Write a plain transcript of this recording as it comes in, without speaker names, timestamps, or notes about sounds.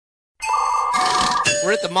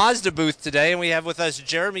We're at the Mazda booth today, and we have with us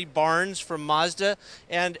Jeremy Barnes from Mazda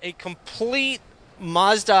and a complete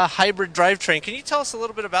Mazda hybrid drivetrain. Can you tell us a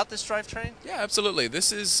little bit about this drivetrain? Yeah, absolutely.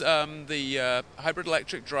 This is the hybrid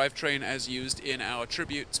electric drivetrain as used in our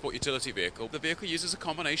Tribute sport utility vehicle. The vehicle uses a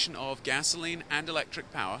combination of gasoline and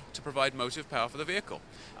electric power to provide motive power for the vehicle.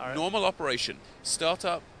 All right. Normal operation. Start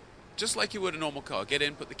up just like you would a normal car. Get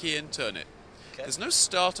in, put the key in, turn it. Okay. There's no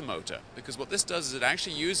starter motor, because what this does is it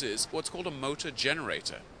actually uses what's called a motor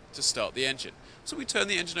generator to start the engine. So we turn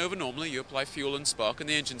the engine over normally, you apply fuel and spark, and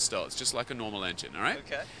the engine starts just like a normal engine, all right?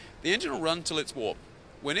 Okay. The engine will run till it's warm.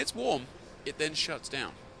 When it's warm, it then shuts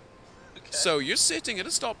down. Okay. So you're sitting at a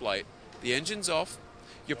stoplight, the engine's off,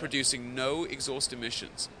 you're producing no exhaust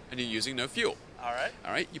emissions, and you're using no fuel. All right.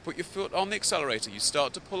 All right, you put your foot on the accelerator, you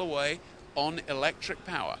start to pull away on electric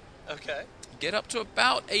power. Okay. Get up to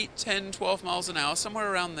about 8, 10, 12 miles an hour,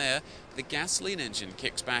 somewhere around there, the gasoline engine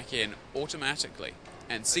kicks back in automatically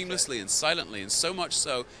and seamlessly and silently, and so much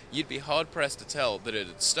so you'd be hard-pressed to tell that it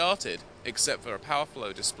had started, except for a power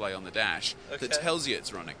flow display on the dash that tells you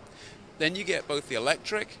it's running. Then you get both the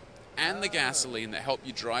electric and the gasoline that help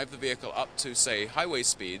you drive the vehicle up to, say, highway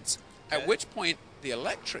speeds, at which point the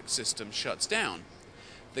electric system shuts down.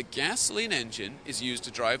 The gasoline engine is used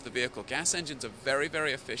to drive the vehicle. Gas engines are very,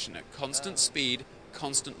 very efficient at constant speed,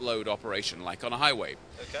 constant load operation, like on a highway.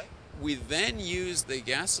 Okay. We then use the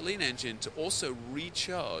gasoline engine to also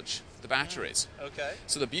recharge the batteries. Okay.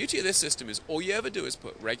 So the beauty of this system is all you ever do is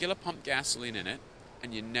put regular pump gasoline in it,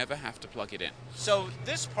 and you never have to plug it in. So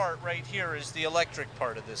this part right here is the electric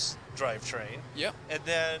part of this drivetrain. Yep. And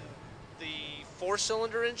then the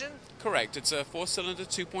four-cylinder engine? Correct. It's a four-cylinder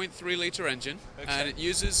 2.3-liter engine, Okay. and it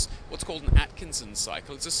uses what's called an Atkinson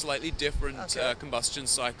cycle. It's a slightly different combustion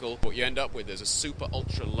cycle. What you end up with is a super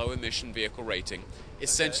ultra low-emission vehicle rating,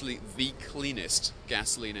 essentially the cleanest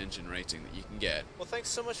gasoline engine rating that you can get. Well, thanks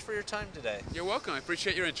so much for your time today. You're welcome. I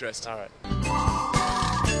appreciate your interest. All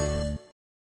right.